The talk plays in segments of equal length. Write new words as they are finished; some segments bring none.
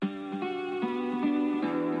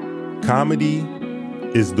Comedy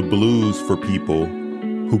is the blues for people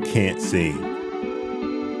who can't sing.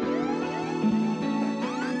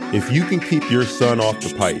 If you can keep your son off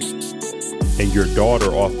the pipe and your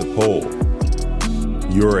daughter off the pole,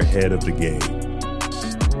 you're ahead of the game.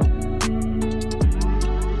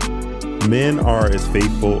 Men are as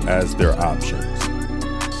faithful as their options.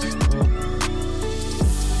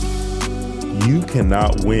 You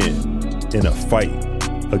cannot win in a fight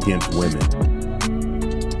against women.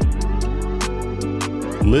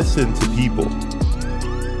 Listen to people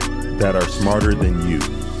that are smarter than you.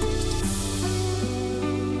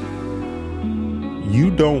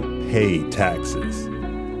 You don't pay taxes.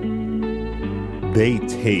 They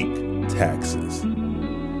take taxes.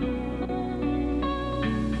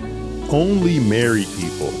 Only married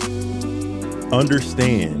people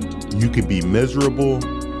understand you can be miserable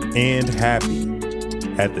and happy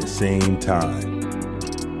at the same time.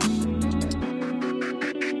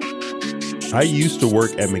 I used to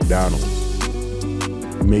work at McDonald's,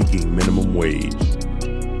 making minimum wage.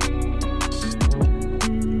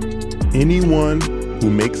 Anyone who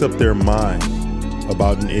makes up their mind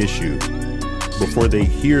about an issue before they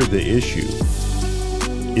hear the issue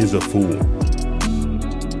is a fool.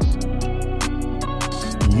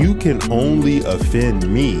 You can only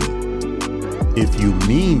offend me if you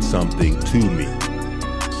mean something to me.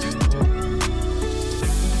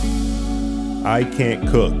 I can't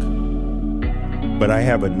cook, but I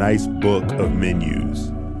have a nice book of menus,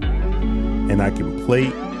 and I can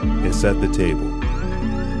plate and set the table.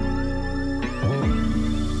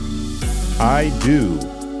 I do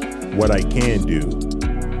what I can do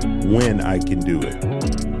when I can do it.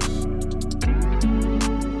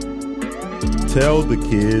 Tell the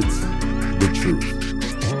kids the truth.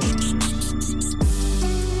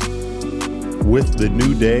 With the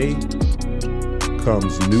new day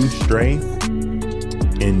comes new strength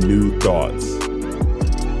and new thoughts.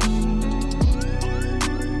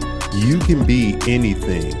 You can be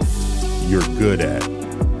anything you're good at.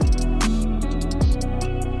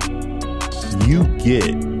 You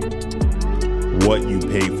get what you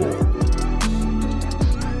pay for.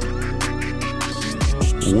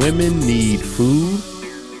 Women need food,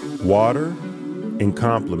 water, and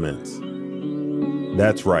compliments.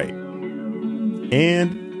 That's right.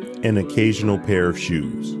 And an occasional pair of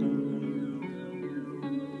shoes.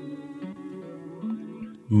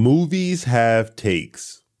 Movies have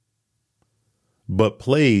takes, but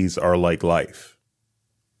plays are like life.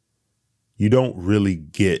 You don't really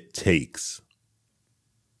get takes.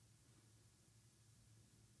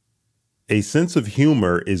 A sense of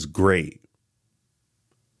humor is great.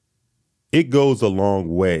 It goes a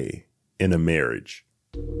long way in a marriage.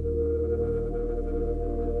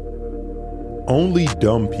 Only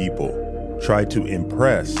dumb people try to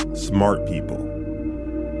impress smart people.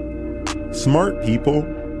 Smart people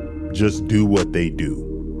just do what they do.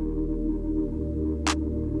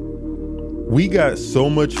 We got so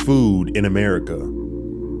much food in America.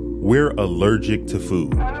 We're allergic to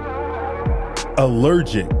food.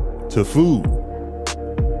 Allergic to food.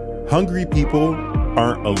 Hungry people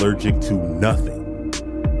aren't allergic to nothing.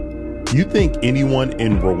 You think anyone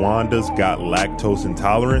in Rwanda's got lactose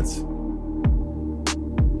intolerance?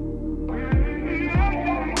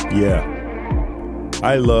 Yeah,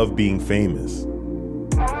 I love being famous.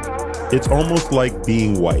 It's almost like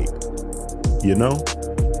being white, you know?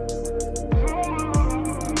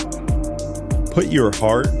 Put your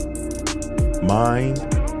heart, mind,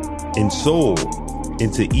 and soul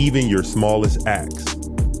into even your smallest acts.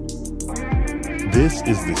 This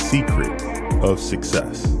is the secret of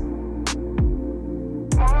success.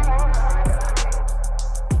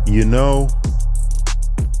 You know,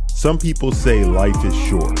 some people say life is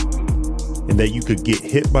short and that you could get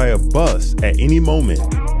hit by a bus at any moment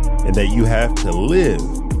and that you have to live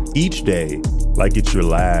each day like it's your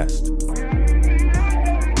last.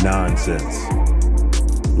 Nonsense.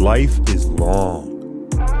 Life is long.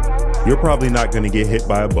 You're probably not going to get hit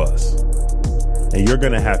by a bus, and you're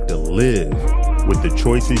going to have to live with the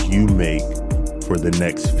choices you make for the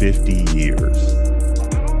next 50 years.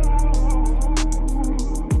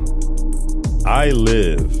 I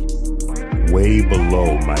live way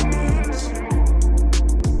below my means.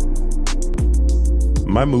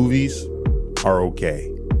 My movies are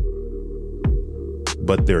okay,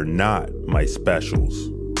 but they're not my specials.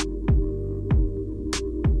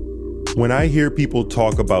 When I hear people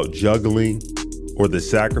talk about juggling or the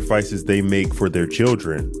sacrifices they make for their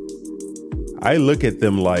children, I look at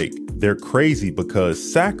them like they're crazy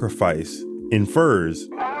because sacrifice infers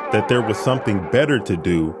that there was something better to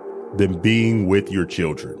do than being with your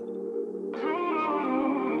children.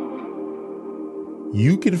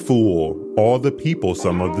 You can fool all the people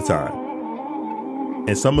some of the time,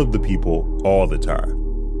 and some of the people all the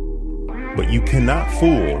time. But you cannot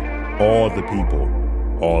fool all the people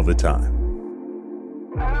all the time.